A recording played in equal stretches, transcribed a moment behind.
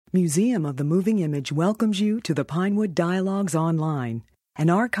Museum of the Moving Image welcomes you to the Pinewood Dialogues Online, an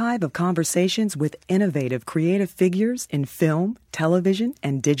archive of conversations with innovative creative figures in film, television,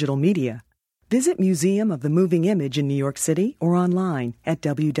 and digital media. Visit Museum of the Moving Image in New York City or online at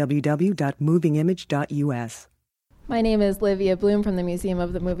www.movingimage.us. My name is Livia Bloom from the Museum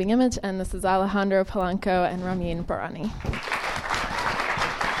of the Moving Image, and this is Alejandro Polanco and Ramin Barani.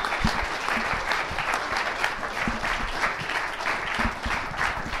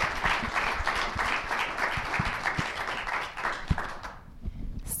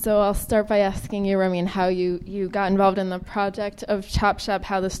 So I'll start by asking you, Ramin, how you got involved in the project of Chop Shop,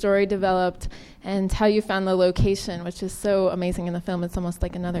 how the story developed, and how you found the location, which is so amazing in the film. It's almost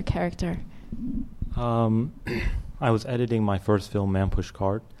like another character. I was editing my first film, Man Push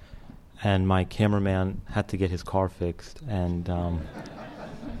Cart, and my cameraman had to get his car fixed, and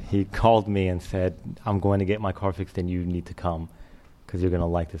he called me and said, I'm going to get my car fixed and you need to come because you're going to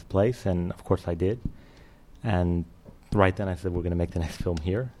like this place. And of course I did. And right then I said, we're going to make the next film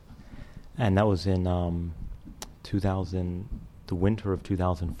here. And that was in the winter of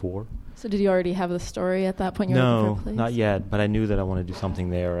 2004. So did you already have the story at that point? No, not yet, but I knew that I wanted to do something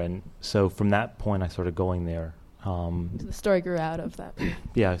there. And so from that point, I started going there. So the story grew out of that.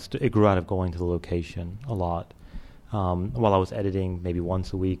 Yeah, it grew out of going to the location a lot. While I was editing, maybe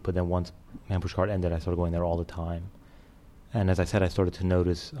once a week, but then once Man Push Cart ended, I started going there all the time. And as I said, I started to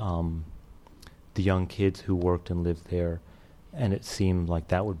notice the young kids who worked and lived there, and it seemed like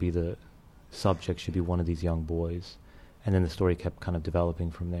that would be the subject, should be one of these young boys. And then the story kept kind of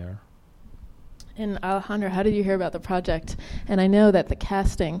developing from there. And Alejandro, how did you hear about the project? And I know that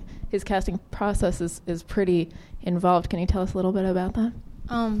his casting process is pretty involved. Can you tell us a little bit about that?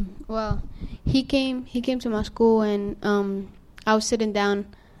 Well, he came to my school, and I was sitting down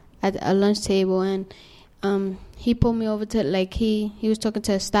at a lunch table, and he pulled me over to, he was talking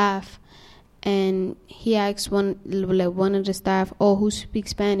to a staff, and he asked one of the staff, who speaks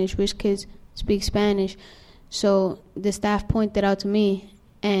Spanish? Which kids speak Spanish? So the staff pointed out to me,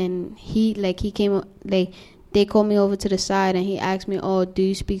 and he came up, they called me over to the side, and he asked me, do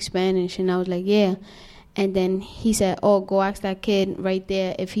you speak Spanish? And I was like, yeah. And then he said, go ask that kid right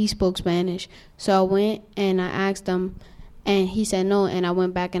there if he spoke Spanish. So I went and I asked him, and he said no, and I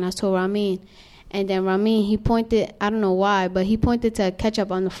went back and I told Ramin. And then Ramin, he pointed, I don't know why, but he pointed to ketchup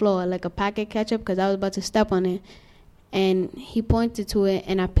on the floor, like a packet ketchup, because I was about to step on it. And he pointed to it,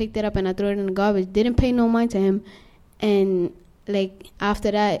 and I picked it up and I threw it in the garbage. Didn't pay no mind to him. And,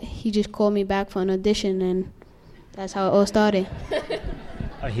 after that, he just called me back for an audition, and that's how it all started.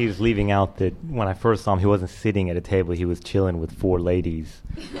 He was leaving out that when I first saw him, he wasn't sitting at a table. He was chilling with 4 ladies,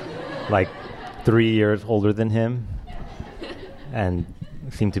 3 years older than him, and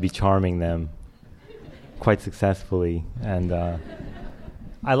seemed to be charming them quite successfully. And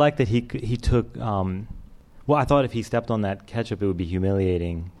I like that he took, I thought if he stepped on that ketchup, it would be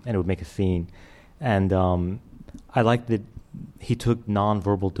humiliating and it would make a scene. And I like that he took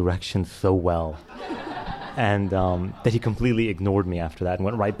nonverbal directions so well. And that he completely ignored me after that and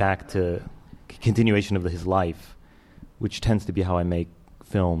went right back to continuation of his life, which tends to be how I make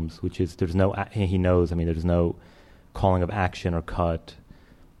films, which is there's no calling of action or cut.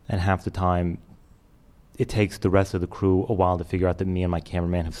 And half the time, it takes the rest of the crew a while to figure out that me and my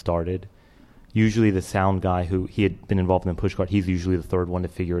cameraman have started. Usually the sound guy he had been involved in the pushcart, he's usually the third one to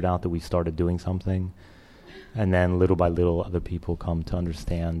figure it out that we started doing something. And then little by little, other people come to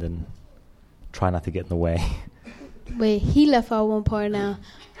understand and try not to get in the way. Wait, he left out one part now.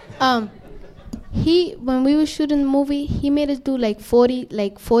 When we were shooting the movie, he made us do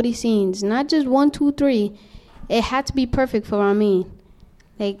 40 scenes, not just 1, 2, 3. It had to be perfect for Ramin.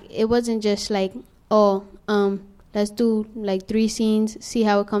 It wasn't just let's do 3 scenes, see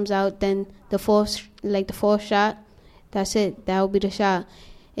how it comes out. Then the fourth shot, that's it. That will be the shot.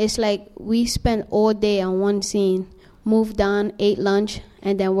 It's we spent all day on one scene, moved on, ate lunch,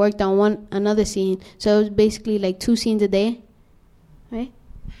 and then worked on another scene. So it was basically 2 scenes a day, right?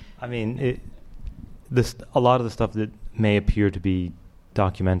 I mean, a lot of the stuff that may appear to be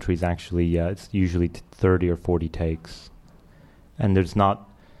documentaries, actually, it's usually 30 or 40 takes, and there's not.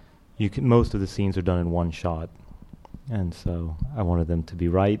 Most of the scenes are done in one shot, and so I wanted them to be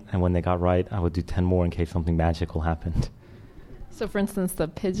right. And when they got right, I would do 10 more in case something magical happened. So, for instance, the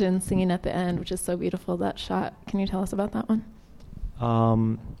pigeon singing at the end, which is so beautiful, that shot. Can you tell us about that one?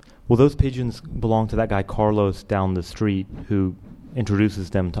 Well, those pigeons belong to that guy Carlos down the street who introduces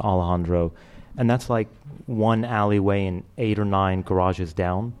them to Alejandro, and that's one alleyway and 8 or 9 garages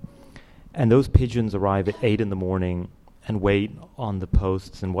down. And those pigeons arrive at 8 in the morning and wait on the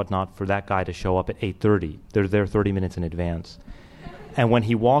posts and whatnot for that guy to show up at 8:30. They're there 30 minutes in advance. And when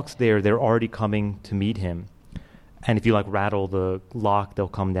he walks there, they're already coming to meet him. And if you like rattle the lock, they'll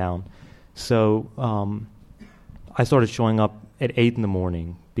come down. So I started showing up at 8 in the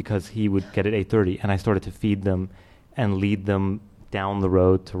morning because he would get at 8:30, and I started to feed them and lead them down the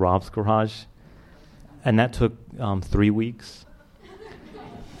road to Rob's garage. And that took 3 weeks.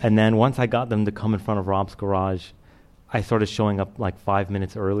 And then once I got them to come in front of Rob's garage, I started showing up like 5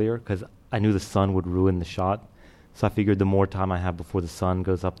 minutes earlier because I knew the sun would ruin the shot. So I figured the more time I have before the sun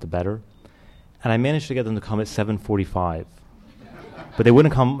goes up, the better. And I managed to get them to come at 7:45. But they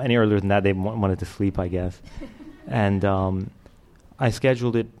wouldn't come any earlier than that. They wanted to sleep, I guess. And I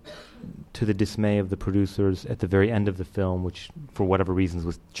scheduled it to the dismay of the producers at the very end of the film, which for whatever reasons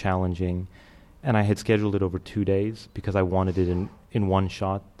was challenging. And I had scheduled it over 2 days because I wanted it in one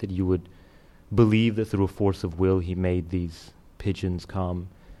shot, that you would believe that through a force of will he made these pigeons come.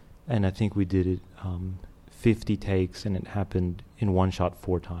 And I think we did it 50 takes, and it happened in one shot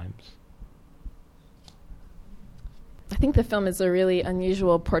 4 times. I think the film is a really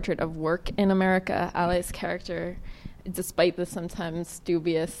unusual portrait of work in America. Ally's character, despite the sometimes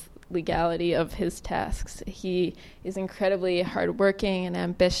dubious legality of his tasks, he is incredibly hardworking and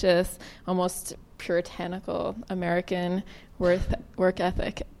ambitious, almost puritanical American work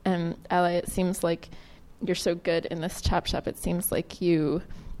ethic. And Ally, it seems like you're so good in this chop shop. It seems like you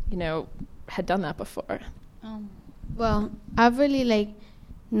had done that before. Well, I've really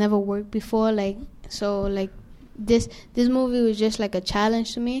never worked before, this movie was just like a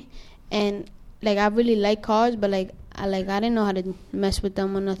challenge to me, and I really like cars, but I didn't know how to mess with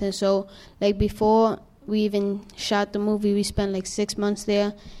them or nothing. So before we even shot the movie, we spent 6 months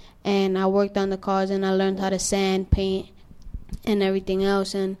there, and I worked on the cars, and I learned how to sand, paint, and everything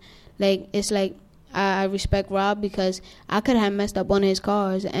else. And I respect Rob because I could have messed up one of his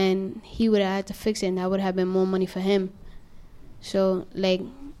cars, and he would have had to fix it, and that would have been more money for him. So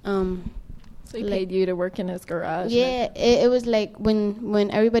So he paid you to work in his garage? Yeah, it was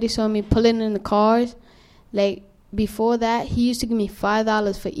when everybody saw me pulling in the cars, before that, he used to give me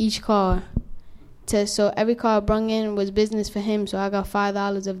 $5 for each car. So every car I brung in was business for him, so I got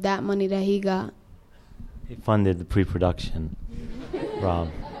 $5 of that money that he got. He funded the pre-production, Rob.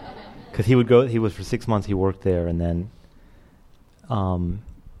 Because he was for 6 months, he worked there, and then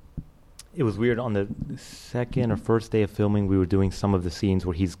it was weird. On the second or first day of filming, we were doing some of the scenes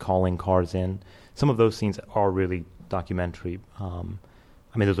where he's calling cars in. Some of those scenes are really documentary.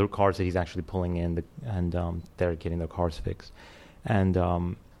 Those are cars that he's actually pulling in, and they're getting their cars fixed. And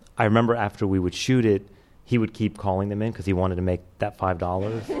I remember after we would shoot it, he would keep calling them in because he wanted to make that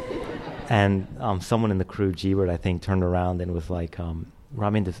 $5. And someone in the crew, G-Bird, I think, turned around and was like,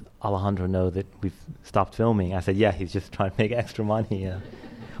 Ramin, does Alejandro know that we've stopped filming? I said, yeah, he's just trying to make extra money. Yeah.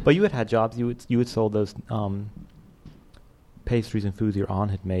 But you had jobs. You had sold those pastries and foods your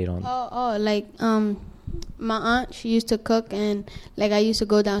aunt had made on. My aunt, she used to cook, and I used to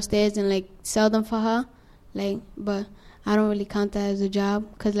go downstairs and sell them for her, but I don't really count that as a job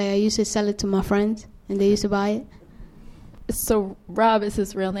because I used to sell it to my friends and they used to buy it. So Rob is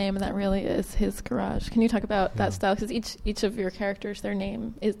his real name, and that really is his garage. Can you talk about that style? Because each of your characters, their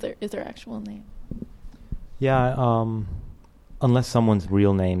name is their actual name. Yeah. Unless someone's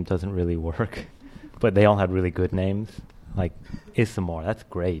real name doesn't really work, but they all had really good names, like Isamar. That's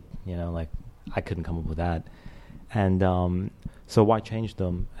great, I couldn't come up with that, and so why change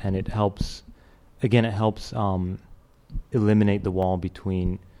them? And it helps. Again, it helps eliminate the wall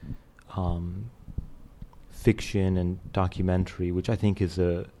between fiction and documentary, which I think is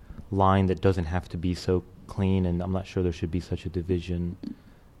a line that doesn't have to be so clean, and I'm not sure there should be such a division,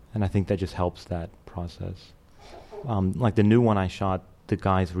 and I think that just helps that process. The new one I shot, the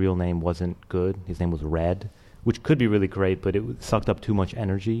guy's real name wasn't good. His name was Red, which could be really great, but it sucked up too much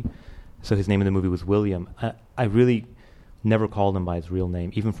energy. So his name in the movie was William. I really never called him by his real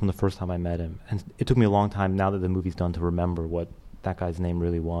name, even from the first time I met him. And it took me a long time, now that the movie's done, to remember what that guy's name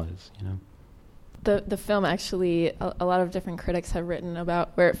really was, The film, actually, a lot of different critics have written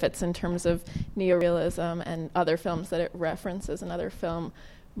about where it fits in terms of neorealism and other films that it references and other film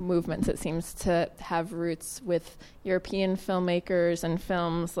movements. It seems to have roots with European filmmakers and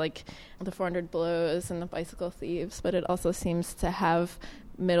films like The 400 Blows and The Bicycle Thieves, but it also seems to have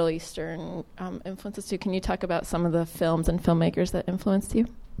Middle Eastern influences too. Can you talk about some of the films and filmmakers that influenced you?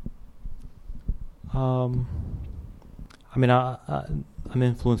 I'm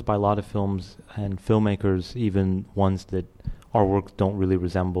influenced by a lot of films and filmmakers, even ones that our work don't really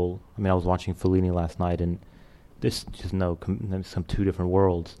resemble. I was watching Fellini last night, and there's just some two different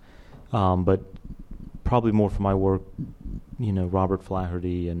worlds. But probably more for my work, Robert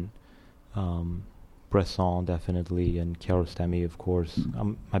Flaherty and Bresson definitely, and Kiarostami, of course.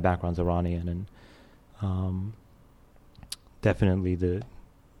 My background's Iranian, and definitely the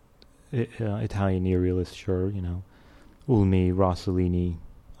Italian neorealists, sure, Ulmi, Rossellini.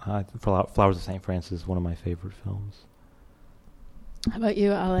 Flowers of St. Francis is one of my favorite films. How about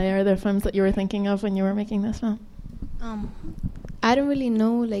you, Ale? Are there films that you were thinking of when you were making this film? I don't really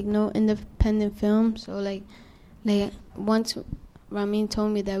know no independent film, so like once Ramin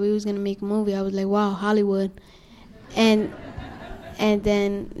told me that we was gonna make a movie, I was like, wow, Hollywood, and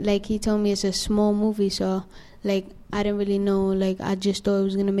then he told me it's a small movie, so I didn't really know, I just thought it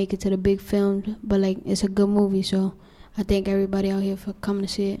was gonna make it to the big film, but it's a good movie, so I thank everybody out here for coming to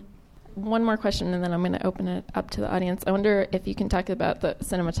see it. One more question, and then I'm going to open it up to the audience. I wonder if you can talk about the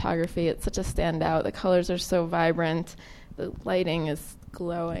cinematography. It's such a standout. The colors are so vibrant. The lighting is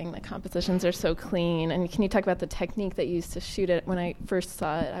glowing. The compositions are so clean. And can you talk about the technique that you used to shoot it? When I first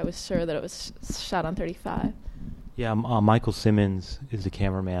saw it, I was sure that it was shot on 35. Yeah, Michael Simmons is the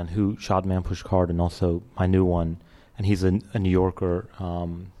cameraman who shot Man Push Card and also my new one. And he's a New Yorker,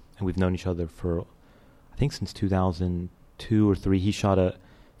 and we've known each other for, I think, since 2002 or 3. He shot a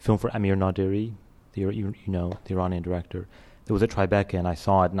film for Amir Nadiri, the Iranian director. It was at Tribeca, and I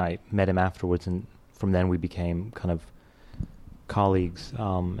saw it, and I met him afterwards, and from then we became kind of colleagues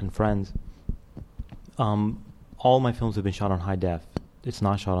and friends. All my films have been shot on high def. It's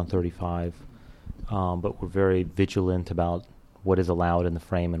not shot on 35, but we're very vigilant about what is allowed in the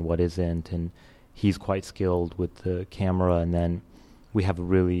frame and what isn't, and he's quite skilled with the camera, and then we have a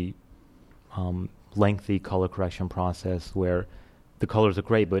really lengthy color correction process where the colors are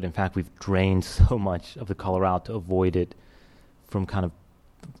great, but in fact we've drained so much of the color out to avoid it from kind of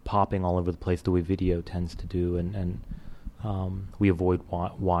popping all over the place the way video tends to do, and we avoid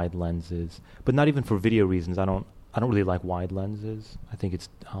wide lenses, but not even for video reasons. I don't really like wide lenses. I think it's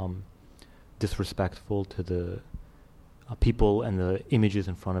disrespectful to the people and the images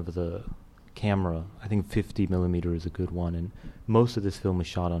in front of the camera. I think 50 millimeter is a good one, and most of this film is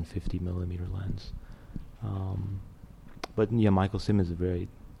shot on 50 millimeter lens. But yeah, Michael Simmons is very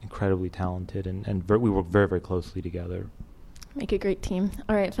incredibly talented, and we work very, very closely together. Make a great team.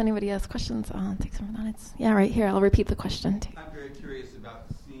 All right, if anybody has questions, I'll take some minutes. Yeah, right here. I'll repeat the question too. I'm very curious about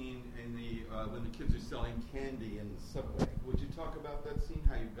the scene in when the kids are selling candy in the subway. Would you talk about that scene,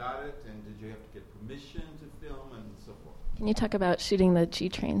 how you got it, and did you have to get permission to film and so forth? Can you talk about shooting the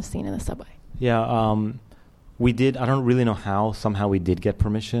G-Train scene in the subway? Yeah, we did. I don't really know how. Somehow we did get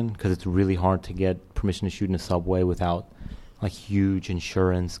permission, because it's really hard to get permission to shoot in a subway without huge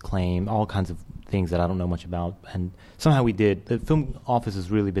insurance claim, all kinds of things that I don't know much about. And somehow we did. The film office has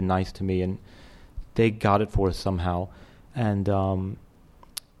really been nice to me, and they got it for us somehow. And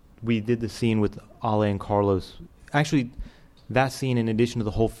we did the scene with Ale and Carlos. Actually, that scene, in addition to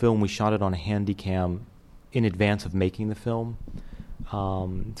the whole film, we shot it on a Handycam in advance of making the film.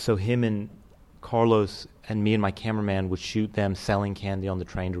 So him and Carlos and me and my cameraman would shoot them selling candy on the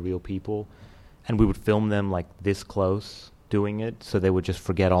train to real people, and we would film them this close doing it, so they would just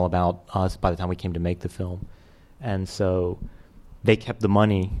forget all about us by the time we came to make the film. And so they kept the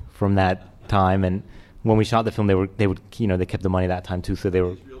money from that time, and when we shot the film, they kept the money that time too. So they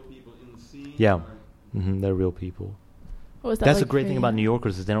were real people in the scene. Yeah, they're real people. What was that That's like the great for thing you? about New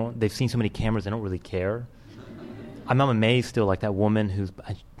Yorkers is they've seen so many cameras, they don't really care. I'm amazed still, that woman who's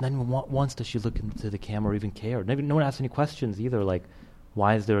not even once does she look into the camera or even care. No one asks any questions either.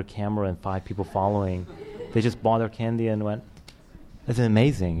 Why is there a camera and 5 people following? They just bought their candy and went. It's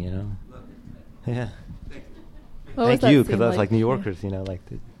amazing, Yeah. Thank you, because that's New Yorkers,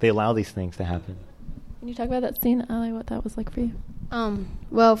 they allow these things to happen. Can you talk about that scene, Ali, what that was like for you?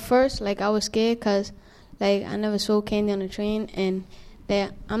 Well, first, I was scared because, I never sold candy on the train, and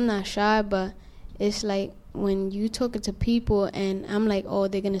that I'm not shy, but it's when you talking to people, and I'm oh,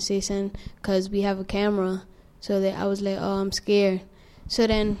 they're going to say something because we have a camera, so that I was oh, I'm scared. So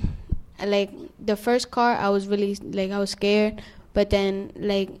then, the first car, I was really, I was scared, but then,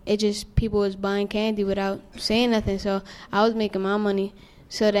 it just, people was buying candy without saying nothing, so I was making my money.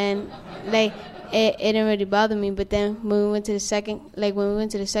 So then, it didn't really bother me, but then when we went to the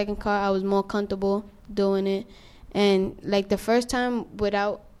second car, I was more comfortable doing it. And, the first time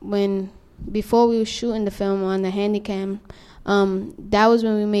before we were shooting the film on the Handycam, that was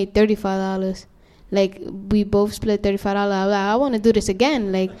when we made $35. We both split $35. I was I want to do this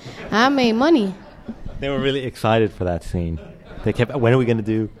again. I made money. They were really excited for that scene. They kept, when are we going to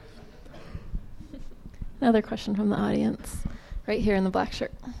do? Another question from the audience, right here in the black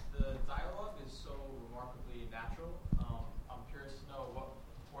shirt. The dialogue is so remarkably natural. I'm curious to know what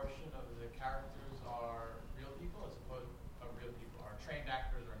portion of the characters are real people as opposed to real people, are trained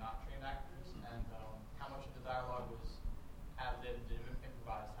actors or not trained actors, and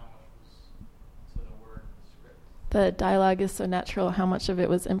the dialogue is so natural, how much of it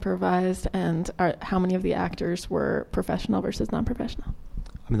was improvised, and how many of the actors were professional versus non-professional?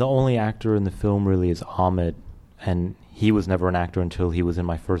 I mean, the only actor in the film really is Ahmed, and he was never an actor until he was in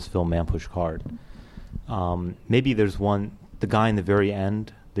my first film, Man Push Cart. Maybe there's one, the guy in the very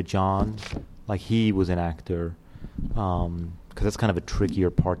end, the John, like he was an actor, because that's kind of a trickier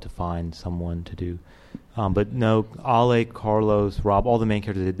part to find someone to do. But no, Ale, Carlos, Rob, all the main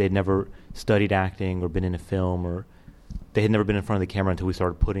characters, they'd never studied acting or been in a film, or they had never been in front of the camera until we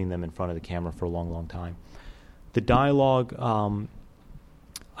started putting them in front of the camera for a long, long time. The dialogue,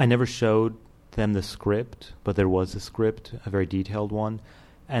 I never showed them the script, but there was a script, a very detailed one.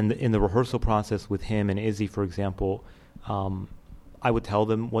 And in the rehearsal process with him and Izzy, for example, I would tell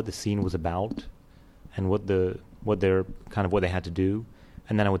them what the scene was about and what they had to do.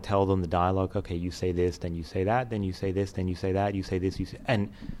 And then I would tell them the dialogue, okay, you say this, then you say that, then you say this, then you say that, you say this, you say... And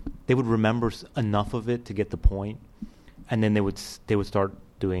they would remember enough of it to get the point. And then they would start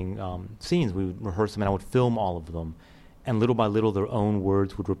doing scenes. We would rehearse them, and I would film all of them. And little by little, their own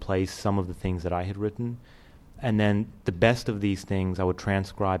words would replace some of the things that I had written. And then the best of these things I would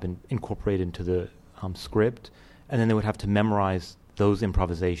transcribe and incorporate into the script. And then they would have to memorize those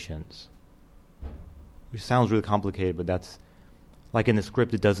improvisations. Which sounds really complicated, but that's... Like in the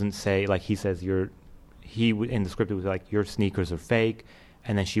script, it doesn't say, like he says, in the script it was like, your sneakers are fake,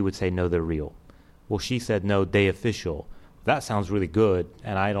 and then she would say, no, they're real. Well, she said, no, they official. That sounds really good,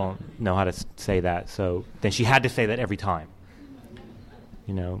 and I don't know how to say that, so then she had to say that every time.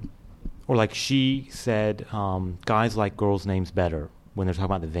 You know? Or like she said, guys like girls' names better when they're talking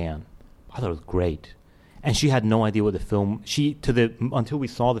about the van. I thought it was great. And she had no idea what the film, until we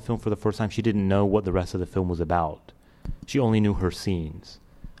saw the film for the first time, she didn't know what the rest of the film was about. She only knew her scenes.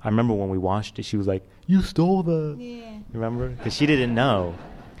 I remember when we watched it, she was like, you stole the... Yeah. Remember? Because she didn't know.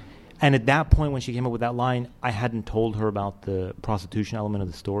 And at that point, when she came up with that line, I hadn't told her about the prostitution element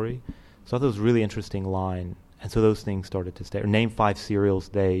of the story. So I thought it was a really interesting line. And so those things started to stay. Or Name 5 cereals,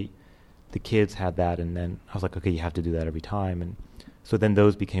 the kids had that. And then I was like, okay, you have to do that every time. And so then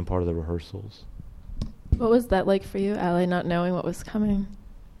those became part of the rehearsals. What was that like for you, Ali, not knowing what was coming?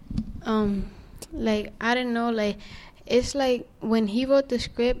 Like, I didn't know, like... It's like when he wrote the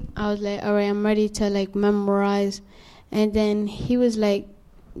script, I was like, all right, I'm ready to like memorize. And then he was like,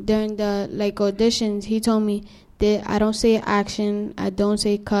 during the like auditions, he told me that I don't say action, I don't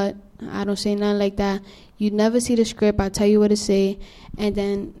say cut, I don't say nothing like that. You never see the script, I tell you what to say. And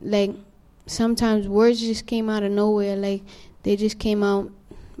then like sometimes words just came out of nowhere, like they just came out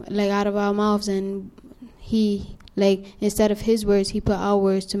like out of our mouths. And he like instead of his words, he put our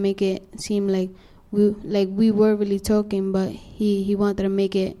words to make it seem like we were really talking, but he wanted to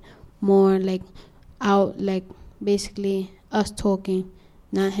make it more like out, like basically us talking,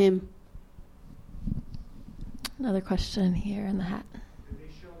 not him. Another question here in the hat. Did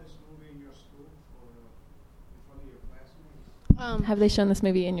they show this movie in your school or in front of your classmates? Have they shown this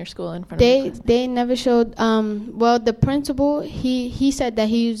movie in your school in front of your classmates? They never showed. Well, the principal he said that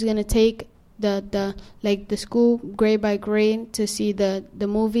he was gonna take the school grade by grade to see the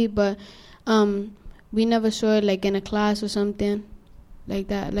movie, but we never saw it like in a class or something like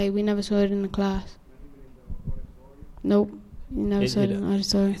that. Like we never saw it in a class. Nope, we never saw it in the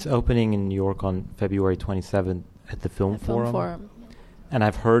auditorium. It's opening in New York on February 27th at the Film Forum. And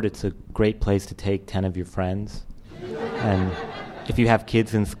I've heard it's a great place to take 10 of your friends. And if you have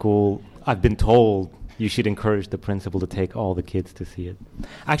kids in school, I've been told you should encourage the principal to take all the kids to see it.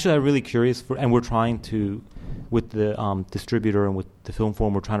 Actually, I'm really curious and we're trying to, with the distributor and with the Film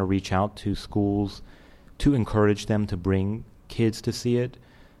Forum, we're trying to reach out to schools to encourage them to bring kids to see it.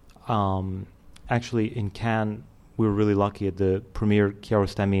 Actually, in Cannes, we were really lucky. At the premiere,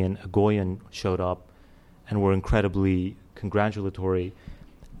 Kiarostami and Egoyan showed up and were incredibly congratulatory.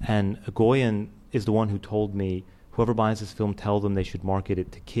 And Egoyan is the one who told me, whoever buys this film, tell them they should market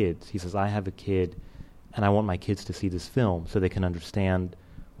it to kids. He says, I have a kid, and I want my kids to see this film so they can understand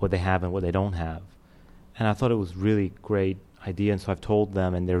what they have and what they don't have. And I thought it was a really great idea, and so I've told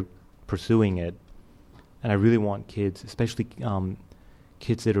them, and they're pursuing it. And I really want kids, especially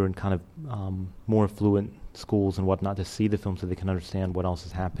kids that are in kind of more affluent schools and whatnot, to see the film so they can understand what else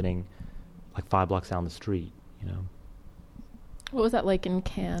is happening, like 5 blocks down the street, you know. What was that like in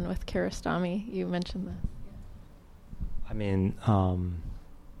Cannes with Kiarostami? You mentioned that. I mean,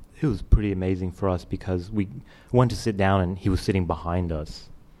 it was pretty amazing for us because we went to sit down and he was sitting behind us,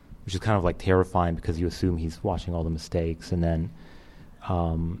 which is kind of like terrifying because you assume he's watching all the mistakes. And then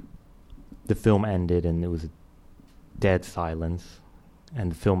the film ended and it was a dead silence.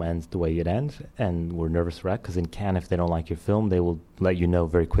 And the film ends the way it ends. And we're nervous wreck because in Cannes, if they don't like your film, they will let you know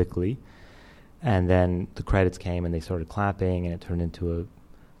very quickly. And then the credits came and they started clapping, and it turned into a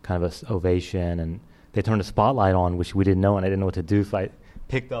kind of a ovation, and they turned a spotlight on, which we didn't know, and I didn't know what to do, so I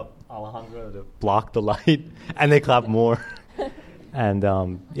picked up Alejandro to block the light, and they clapped more. And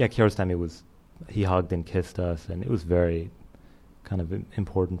Kiarostami he hugged and kissed us, and it was very kind of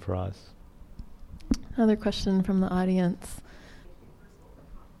important for us. Another question from the audience.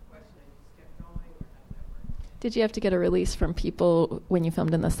 Did you have to get a release from people when you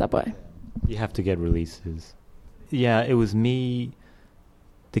filmed in the subway? You have to get releases. Yeah, it was me,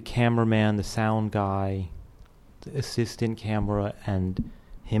 the cameraman, the sound guy, the assistant camera, and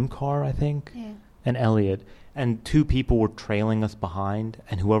Himkar, I think, and Elliot. And 2 people were trailing us behind,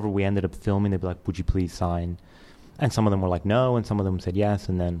 and whoever we ended up filming, they'd be like, would you please sign? And some of them were like, no, and some of them said yes,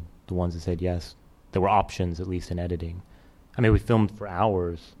 and then the ones that said yes, there were options, at least in editing. I mean, we filmed for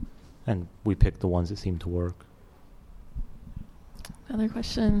hours, and we picked the ones that seemed to work. Another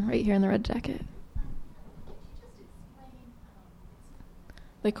question right here in the red jacket.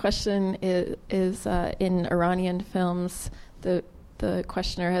 The question is in Iranian films, the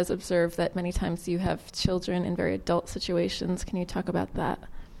questioner has observed that many times you have children in very adult situations. Can you talk about that?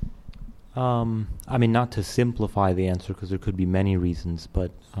 I mean, not to simplify the answer, because there could be many reasons,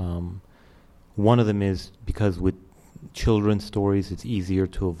 but one of them is because with children's stories, it's easier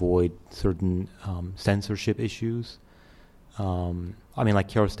to avoid certain censorship issues. I mean, like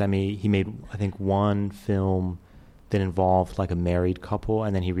Kiarostami, he made, I think, one film that involved like a married couple,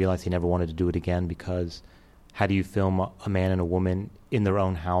 and then he realized he never wanted to do it again, because how do you film a man and a woman in their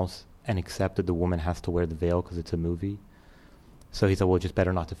own house and accept that the woman has to wear the veil because it's a movie? So he said, well, just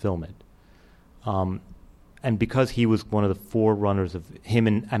better not to film it. And because he was one of the forerunners of, him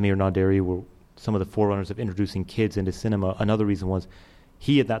and Amir Naderi were some of the forerunners of introducing kids into cinema, another reason was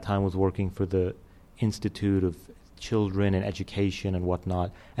he at that time was working for the Institute of Children and Education and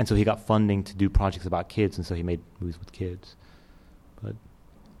whatnot, and so he got funding to do projects about kids, and so he made movies with kids. But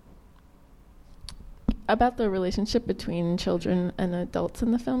about the relationship between children and adults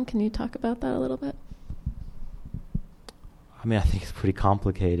in the film, can you talk about that a little bit? I mean, I think it's pretty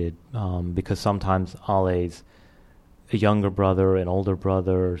complicated, because sometimes Ale's a younger brother, an older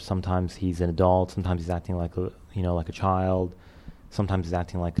brother, sometimes he's an adult, sometimes he's acting like a child, sometimes he's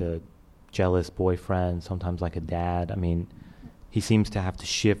acting like a jealous boyfriend, sometimes like a dad. I mean, he seems to have to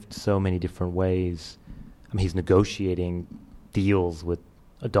shift so many different ways. I mean, he's negotiating deals with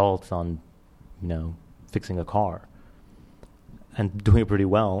adults on, fixing a car and doing it pretty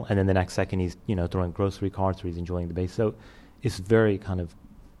well. And then the next second he's, throwing grocery carts, or he's enjoying the base. So it's very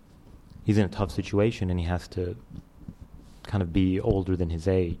he's in a tough situation, and he has to kind of be older than his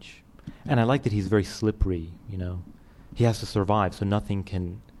age. And I like that he's very slippery, He has to survive, so nothing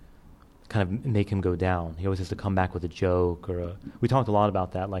can kind of make him go down. He always has to come back with a joke, or we talked a lot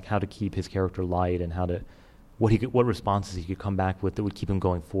about that, like how to keep his character light, and what responses he could come back with that would keep him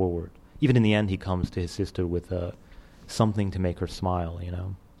going forward. Even in the end, he comes to his sister with something to make her smile,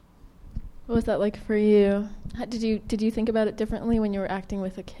 What was that like for you? Did you think about it differently when you were acting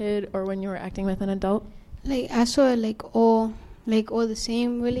with a kid or when you were acting with an adult? Like, I saw it all the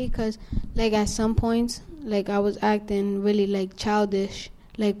same, really, because at some points, I was acting really childish,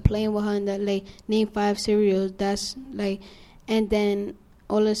 playing with her and that, name 5 cereals. That's and then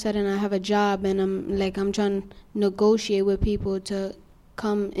all of a sudden I have a job, and I'm trying to negotiate with people to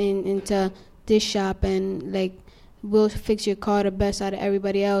come into this shop, and we'll fix your car the best out of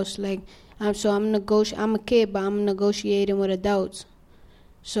everybody else. I'm a kid, but I'm negotiating with adults.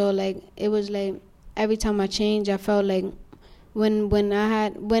 So it was every time I changed, I felt when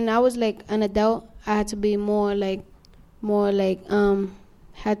I was an adult, I had to be more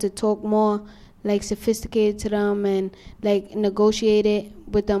had to talk more sophisticated to them, and negotiate it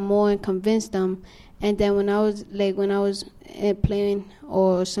with them more and convince them. And then when I was playing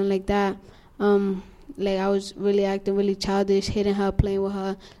or something like that, I was really acting really childish, hitting her, playing with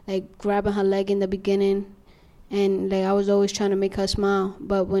her, grabbing her leg in the beginning, and I was always trying to make her smile.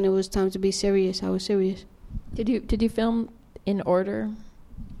 But when it was time to be serious, I was serious. Did you film in order?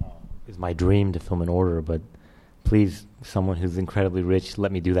 It's my dream to film in order, but please, someone who's incredibly rich,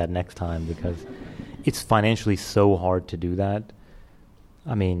 let me do that next time, because it's financially so hard to do that.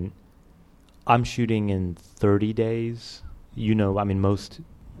 I mean, I'm shooting in 30 days. Most,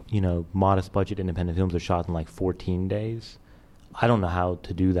 modest budget independent films are shot in 14 days. I don't know how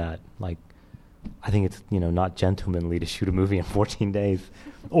to do that. I think it's, not gentlemanly to shoot a movie in 14 days.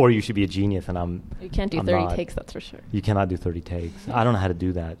 Or you should be a genius, and You can't do 30 takes, that's for sure. You cannot do 30 takes. I don't know how to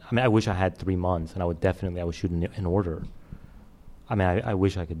do that. I mean, I wish I had 3 months, and I would shoot in order. I mean, I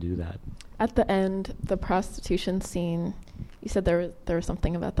wish I could do that. At the end, the prostitution scene, you said there was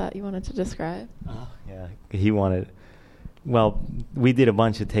something about that you wanted to describe. Yeah, he wanted. Well, we did a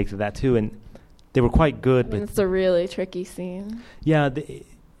bunch of takes of that too, and they were quite good. I mean, but it's a really tricky scene. Yeah, it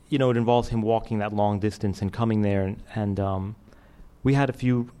involves him walking that long distance and coming there, and we had a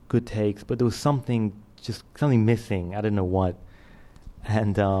few good takes, but there was something missing. I didn't know what,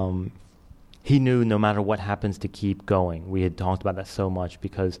 and he knew no matter what happens to keep going. We had talked about that so much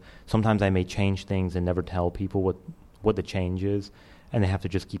because sometimes I may change things and never tell people what the change is, and they have to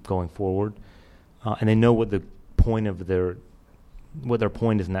just keep going forward, and they know what the point of their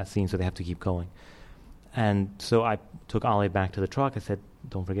point is in that scene, so they have to keep going. And so I took Ali back to the truck. I said,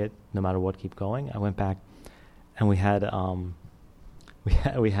 "Don't forget, no matter what, keep going." I went back, and we had a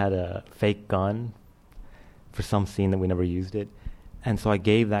fake gun for some scene that we never used it. And so I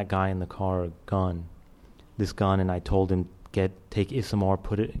gave that guy in the car this gun, and I told him, take Isamar,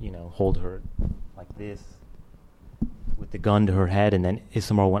 put it, hold her like this with the gun to her head, and then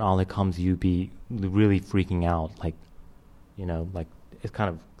Isamar, when Ali comes, you be really freaking out, like it's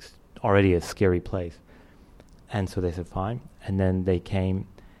kind of already a scary place. And so they said, fine. And then they came,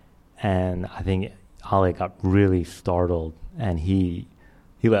 and I think Ali got really startled, and he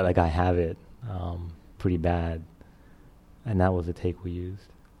let that guy have it pretty bad. And that was the take we used.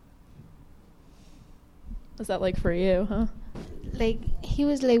 Was that like for you, huh? Like, he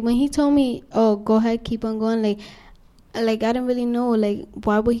was like, when he told me, oh, go ahead, keep on going, like I didn't really know, like,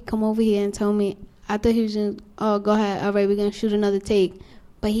 why would he come over here and tell me? I thought he was just, oh, go ahead, all right, we're going to shoot another take.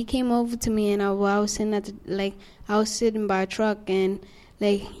 But he came over to me, and I was sitting I was sitting by a truck, and,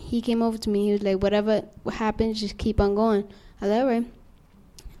 like, he came over to me. He was like, whatever happens, just keep on going. I was like, all right.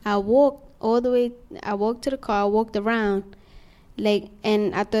 I walked to the car, I walked around,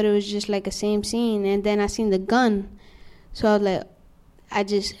 and I thought it was just like a same scene, and then I seen the gun. So I was like, I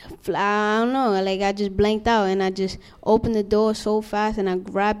don't know, I just blanked out, and I just opened the door so fast, and I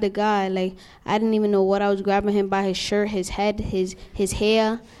grabbed the guy. I didn't even know what I was grabbing him by, his shirt, his head, his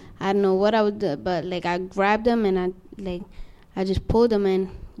hair. I don't know what I was doing, but I grabbed him, and I just pulled him,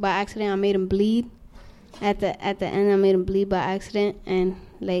 and by accident I made him bleed. At the end I made him bleed by accident, and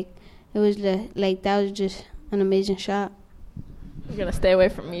it was that was just an amazing shot. I'm gonna stay away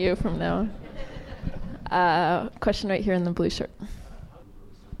from you from now on. Question right here in the blue shirt.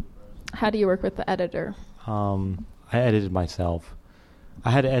 How do you work with the editor? I edited myself.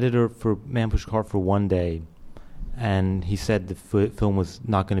 I had an editor for Man Push Cart for one day, and he said the film was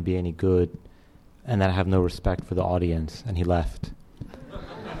not going to be any good, and that I have no respect for the audience, and he left.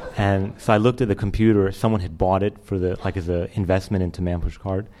 And so I looked at the computer. Someone had bought it for as an investment into Man Push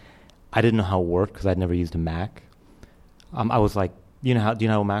Cart. I didn't know how it worked because I'd never used a Mac. I was like, do you know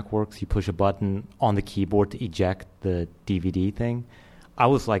how a Mac works? You push a button on the keyboard to eject the DVD thing. I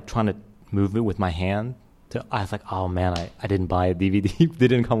was trying to move it with my hand. I was like, oh man, I didn't buy a DVD. They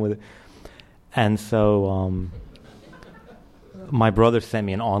didn't come with it. And so my brother sent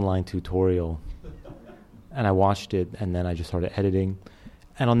me an online tutorial, and I watched it, and then I just started editing.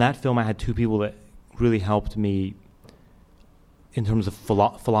 And on that film, I had two people that really helped me in terms of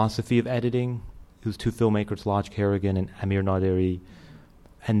philosophy of editing. It was two filmmakers, Lodge Kerrigan and Amir Naderi,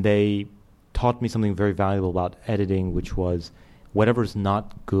 and they taught me something very valuable about editing, which was whatever's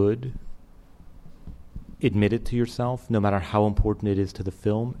not good, admit it to yourself, no matter how important it is to the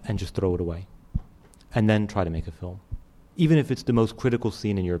film, and just throw it away. And then try to make a film. Even if it's the most critical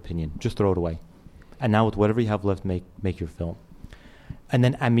scene in your opinion, just throw it away. And now with whatever you have left, make your film. And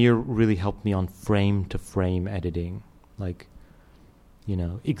then Amir really helped me on frame-to-frame editing,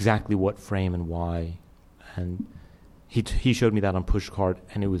 exactly what frame and why. And he showed me that on Push Cart,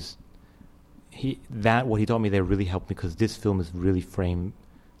 and it was what he taught me there really helped me, because this film is really frame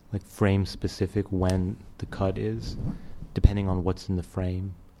specific when the cut is, depending on what's in the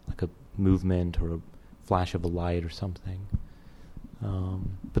frame, like a movement or a flash of a light or something.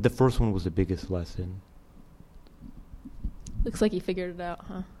 But the first one was the biggest lesson. Looks like you figured it out,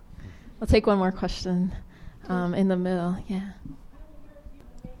 huh? I'll take one more question in the middle. Yeah.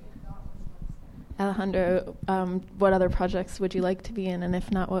 Alejandro, what other projects would you like to be in, and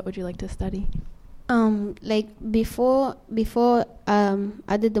if not, what would you like to study? Before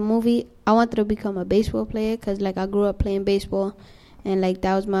I did the movie, I wanted to become a baseball player, because I grew up playing baseball, and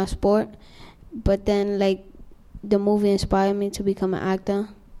that was my sport. But then the movie inspired me to become an actor,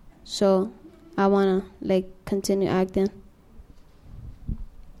 so I want to continue acting.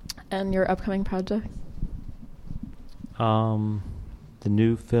 And your upcoming project? The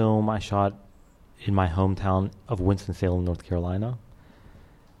new film I shot in my hometown of Winston-Salem, North Carolina.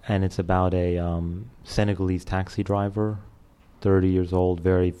 And it's about a Senegalese taxi driver 30 years old,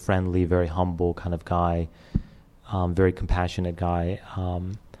 very friendly, very humble kind of guy, very compassionate guy.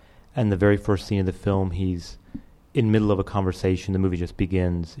 And the very first scene of the film, he's in the middle of a conversation. The movie just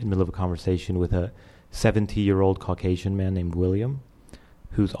begins in the middle of a conversation with a 70-year-old Caucasian man named William,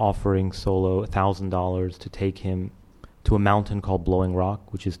 who's offering Solo $1,000 to take him to a mountain called Blowing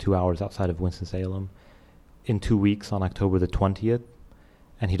Rock, which is 2 hours outside of Winston-Salem, in 2 weeks on October the 20th,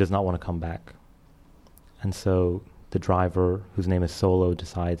 and he does not want to come back. And so the driver, whose name is Solo,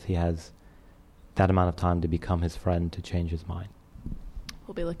 decides he has that amount of time to become his friend to change his mind.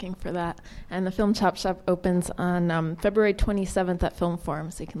 We'll be looking for that. And the Film Chop Shop opens on February 27th at Film Forum,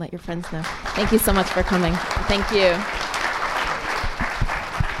 so you can let your friends know. Thank you so much for coming. Thank you.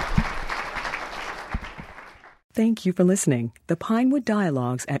 Thank you for listening. The Pinewood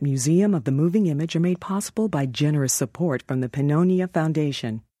Dialogues at Museum of the Moving Image are made possible by generous support from the Pannonia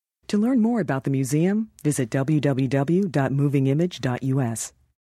Foundation. To learn more about the museum, visit www.movingimage.us.